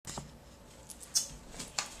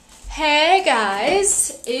Hey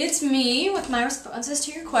guys, it's me with my responses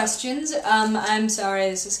to your questions. I'm sorry,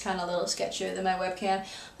 this is kind of a little sketchier than my webcam.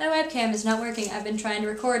 My webcam is not working. I've been trying to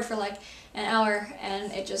record for like an hour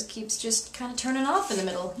and it just keeps kind of turning off in the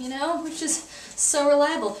middle, you know, which is so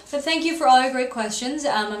reliable. But thank you for all your great questions.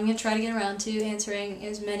 I'm going to try to get around to answering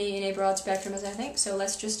as many in a broad spectrum as I think, so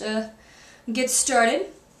let's just get started.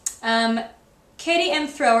 Katie M.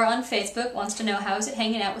 Thrower on Facebook wants to know how is it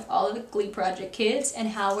hanging out with all of the Glee Project kids and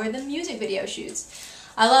how were the music video shoots.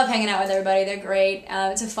 I love hanging out with everybody, they're great.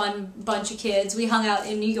 It's a fun bunch of kids. We hung out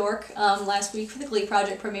in New York last week for the Glee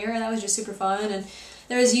Project premiere and that was just super fun. And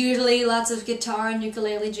there was usually lots of guitar and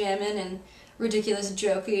ukulele jamming and ridiculous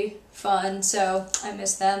jokey fun, so I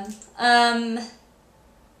miss them.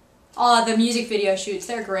 The music video shoots,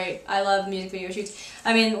 they're great. I love music video shoots.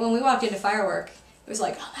 I mean, when we walked into Firework, it was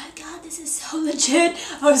like, oh my god, this is so legit.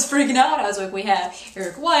 I was freaking out. I was like, we have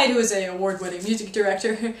Eric White, who is an award-winning music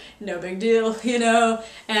director. No big deal, you know.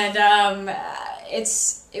 And it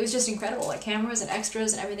was just incredible. Like, cameras and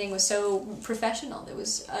extras and everything was so professional. It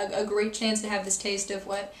was a great chance to have this taste of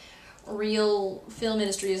what real film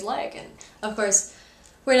industry is like. And, of course,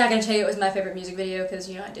 we're not going to tell you it was my favorite music video because,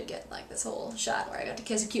 you know, I did get, like, this whole shot where I got to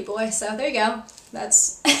kiss a cute boy. So, there you go.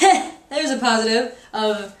 That's... there's a positive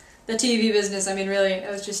of the TV business. I mean, really, it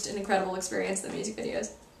was just an incredible experience, the music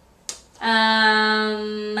videos.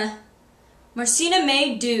 Marcina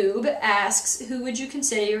May Doob asks, who would you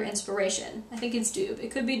consider your inspiration? I think it's Doob.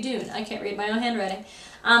 It could be Dune. I can't read my own handwriting.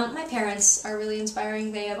 My parents are really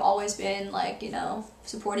inspiring. They have always been, like, you know,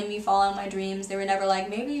 supporting me, following my dreams. They were never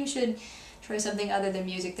like, maybe you should try something other than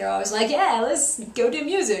music. They're always like, yeah, let's go do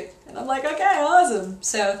music. And I'm like, okay, awesome.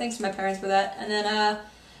 So thanks to my parents for that. And then,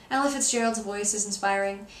 Ella Fitzgerald's voice is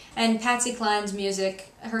inspiring, and Patsy Cline's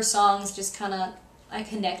music, her songs just kind of, I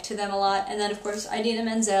connect to them a lot. And then, of course, Idina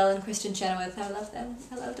Menzel and Kristen Chenoweth, I love them.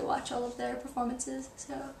 I love to watch all of their performances,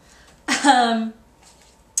 so.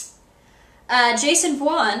 Jason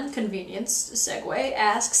Buon, convenience segue,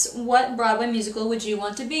 asks, what Broadway musical would you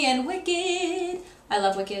want to be in? Wicked! I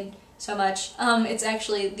love Wicked so much. It's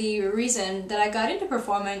actually the reason that I got into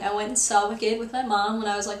performing. I went and saw Wicked with my mom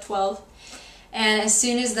when I was like 12. And as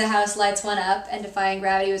soon as the house lights went up and Defying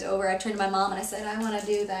Gravity was over, I turned to my mom and I said, I want to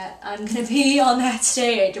do that. I'm going to be on that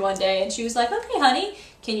stage one day. And she was like, okay, honey,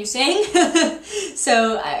 can you sing?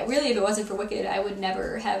 So really, if it wasn't for Wicked, I would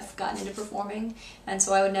never have gotten into performing. And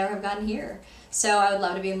so I would never have gotten here. So I would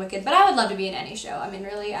love to be in Wicked, but I would love to be in any show. I mean,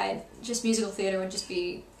 really, just musical theater would just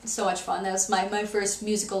be so much fun. That was my first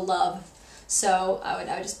musical love. So I would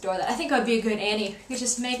just adore that. I think I'd be a good Annie. You could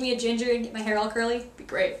just make me a ginger and get my hair all curly. It'd be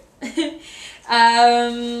great.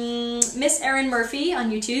 Miss Erin Murphy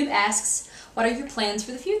on YouTube asks, what are your plans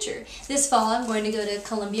for the future? This fall I'm going to go to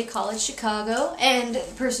Columbia College Chicago and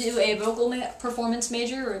pursue a vocal performance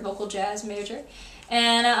major or a vocal jazz major.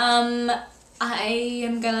 And I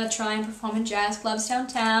am gonna try and perform in jazz clubs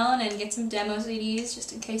downtown and get some demo CDs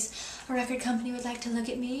just in case a record company would like to look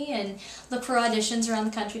at me, and look for auditions around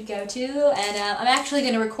the country to go to. And I'm actually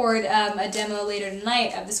going to record a demo later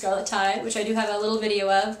tonight of The Scarlet Tide, which I do have a little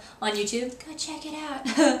video of on YouTube. Go check it out.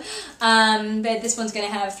 But this one's going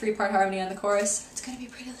to have 3-part harmony on the chorus. It's going to be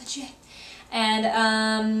pretty legit. And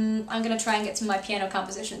I'm going to try and get some of my piano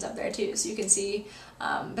compositions up there too, so you can see,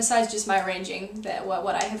 besides just my arranging,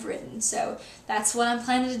 what I have written. So that's what I'm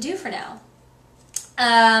planning to do for now.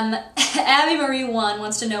 Abby Marie 1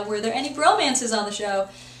 wants to know, were there any bromances on the show?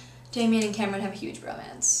 Damien and Cameron have a huge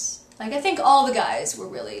bromance. Like, I think all the guys were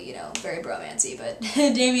really, you know, very bromancy, but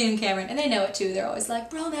Damien and Cameron, and they know it too, they're always like,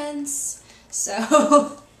 bromance.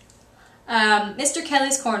 So, Mr.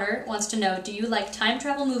 Kelly's Corner wants to know, do you like time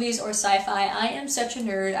travel movies or sci-fi? I am such a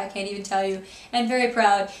nerd, I can't even tell you, and very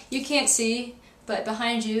proud. You can't see, but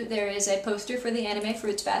behind you there is a poster for the anime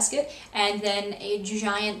Fruits Basket, and then a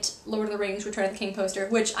giant Lord of the Rings Return of the King poster,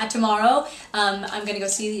 which tomorrow I'm going to go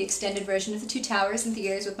see the extended version of The Two Towers in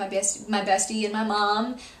theaters with my bestie and my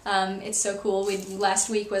mom. It's so cool. Last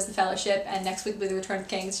week was The Fellowship, and next week will be The Return of the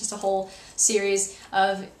King. It's just a whole series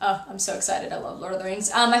of, I'm so excited. I love Lord of the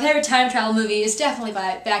Rings. My favorite time travel movie is definitely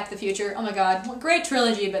Back to the Future. Oh my god, great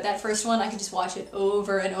trilogy, but that first one, I could just watch it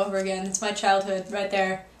over and over again. It's my childhood right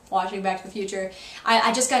there. Watching Back to the Future.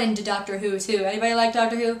 I just got into Doctor Who too. Anybody like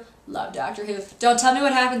Doctor Who? Love Doctor Who. Don't tell me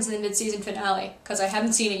what happens in the mid-season finale, because I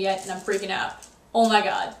haven't seen it yet and I'm freaking out. Oh my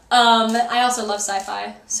god. I also love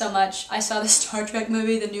sci-fi so much. I saw the Star Trek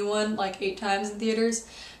movie, the new one, like 8 times in theaters.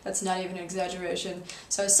 That's not even an exaggeration.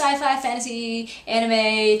 So sci-fi, fantasy,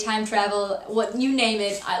 anime, time travel, what you name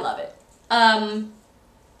it, I love it.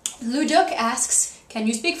 Luduc asks, can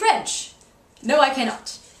you speak French? No, I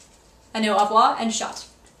cannot. I know au revoir and chat.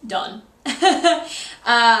 Done.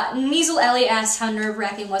 Niesel Ellie asks how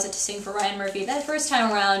nerve-wracking was it to sing for Ryan Murphy. That first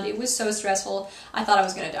time around, it was so stressful, I thought I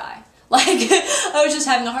was gonna die. Like, I was just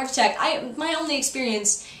having a heart attack. My only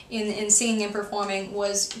experience in singing and performing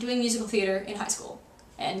was doing musical theater in high school.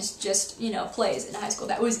 And just, you know, plays in high school.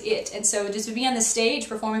 That was it. And so just to be on the stage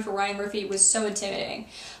performing for Ryan Murphy was so intimidating.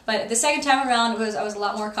 But the second time around, I was a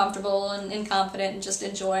lot more comfortable and confident and just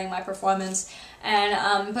enjoying my performance.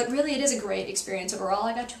 And but really, it is a great experience overall.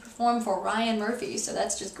 I got to perform for Ryan Murphy, so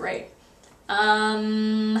that's just great.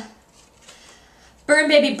 Burn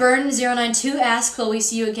Baby Burn 092 asks, will we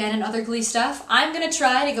see you again in other Glee stuff? I'm gonna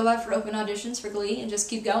try to go out for open auditions for Glee and just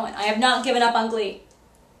keep going. I have not given up on Glee.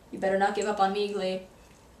 You better not give up on me, Glee.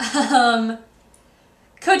 Kojiro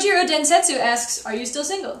Densetsu asks, are you still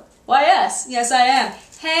single? Why, yes. Yes, I am.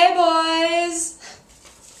 Hey, boys!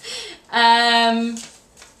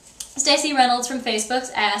 Stacey Reynolds from Facebook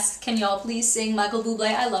asks, can y'all please sing Michael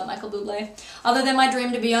Bublé? I love Michael Bublé. Other than my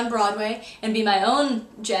dream to be on Broadway and be my own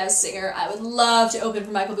jazz singer, I would love to open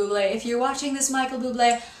for Michael Bublé. If you're watching this, Michael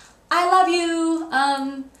Bublé, I love you.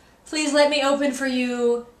 Please let me open for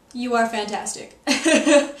you. You are fantastic.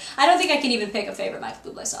 I don't think I can even pick a favorite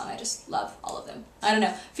Michael Bublé song. I just love all of them. I don't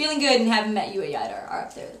know. Feeling Good and Haven't Met You Yet are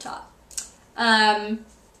up there at the top.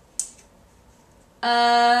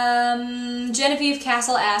 Genevieve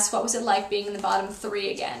Castle asks, what was it like being in the bottom 3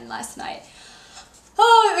 again last night?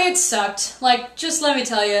 Oh, it sucked. Like, just let me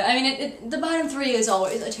tell you. I mean, the bottom 3 is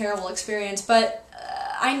always a terrible experience, but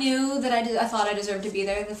I knew that I thought I deserved to be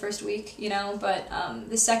there the first week, you know, but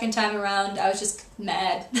the second time around, I was just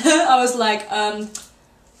mad. I was like,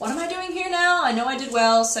 what am I doing here now? I know I did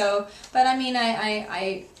well, so, but I mean,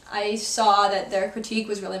 I saw that their critique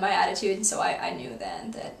was really my attitude, and so I knew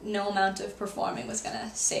then that no amount of performing was going to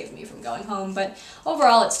save me from going home, but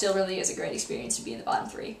overall, it still really is a great experience to be in the bottom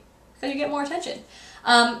 3, because you get more attention.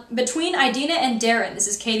 Between Idina and Darren, this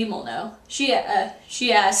is Katie Mulno, she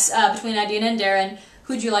asks, between Idina and Darren,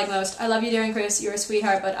 who'd you like most? I love you, Darren Criss, you're a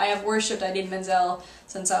sweetheart, but I have worshipped Idina Menzel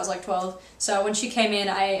since I was like 12. So when she came in,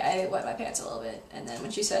 I wet my pants a little bit. And then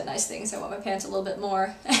when she said nice things, I wet my pants a little bit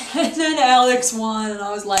more. And then Alex won, and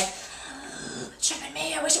I was like, chipping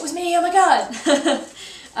me, I wish it was me, oh my god.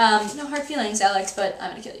 No hard feelings, Alex, but I'm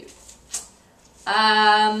gonna kill you.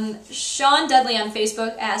 Sean Dudley on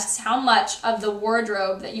Facebook asks how much of the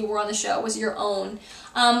wardrobe that you wore on the show was your own.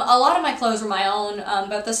 A lot of my clothes were my own,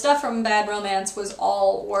 but the stuff from Bad Romance was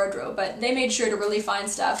all wardrobe, but they made sure to really find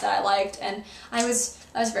stuff that I liked, and I was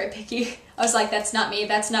very picky. I was like, that's not me,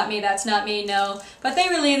 that's not me, that's not me, no. But they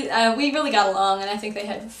really, we really got along, and I think they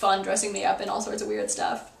had fun dressing me up in all sorts of weird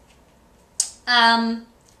stuff. Raven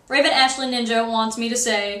Ashley Ninja wants me to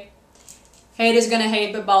say, hate is gonna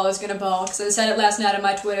hate, but ball is gonna ball, because I said it last night on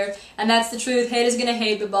my Twitter, and that's the truth. Hate is gonna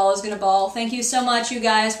hate, but ball is gonna ball. Thank you so much, you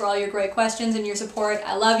guys, for all your great questions and your support.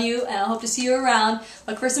 I love you, and I hope to see you around.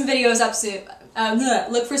 Look for some videos up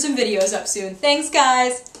soon. Thanks,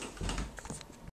 guys!